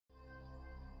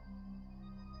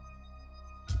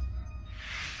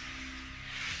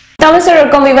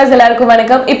தமிழ்ஸ்டார்.com viewers எல்லாருக்கும்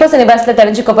வணக்கம். இப்போ சினிபாஸ்ல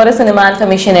தெரிஞ்சுக்க போற சினிமா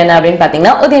இன்ஃபர்மேஷன் என்ன அப்படின்னு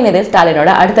பாத்தீங்கன்னா, உதயநிதி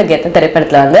ஸ்டாலினோட அடுத்த கெத்த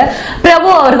திரைப்படத்துல வந்து பிரபு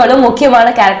அவர்களும்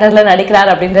முக்கியமான கேரக்டர்ல நடிக்கிறார்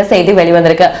அப்படின்ற செய்தி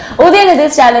வெளிவந்திருக்கு. உதயநிதி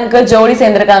ஸ்டாலினுக்கு ஜோடி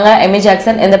சேர்ந்திருக்காங்க எமி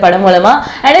ஜாக்சன் இந்த படம் மூலமா.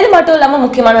 இது மட்டும் இல்லாம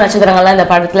முக்கியமான நட்சத்திரங்கள்லாம் இந்த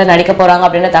படத்துல நடிக்க போறாங்க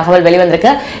அப்படின்ற தகவல்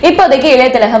வெளிவந்திருக்கு. இப்போதைக்கு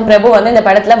இளைய திலகம் பிரபு வந்து இந்த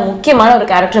படத்துல முக்கியமான ஒரு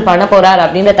கேரக்டர் பண்ண போறார்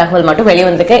அப்படின்ற தகவல் மட்டும்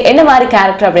வெளிவந்திருக்கு. என்ன மாதிரி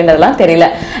கேரக்டர் அப்படின்றதெல்லாம் தெரியல.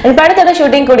 இந்த படத்தோட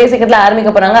ஷூட்டிங் கூடிய சீக்கிரத்துல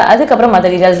ஆரம்பிக்க போறாங்க. அதுக்கப்புறம் மற்ற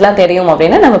டீடைல்ஸ் எல்லாம் தெரியும்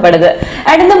அப்படின்னு நம்ம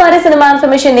இந்த மாதிரி சினிமா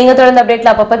இன்ஃபர்மேஷன் நீங்க தொடர்ந்து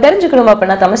அப்டேட்ல அப்பப்ப தெரிஞ்சுக்கணும்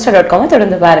அப்படின்னா தமிழ்ஸ்டார்.com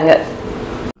தொடர்ந்து பாருங்க.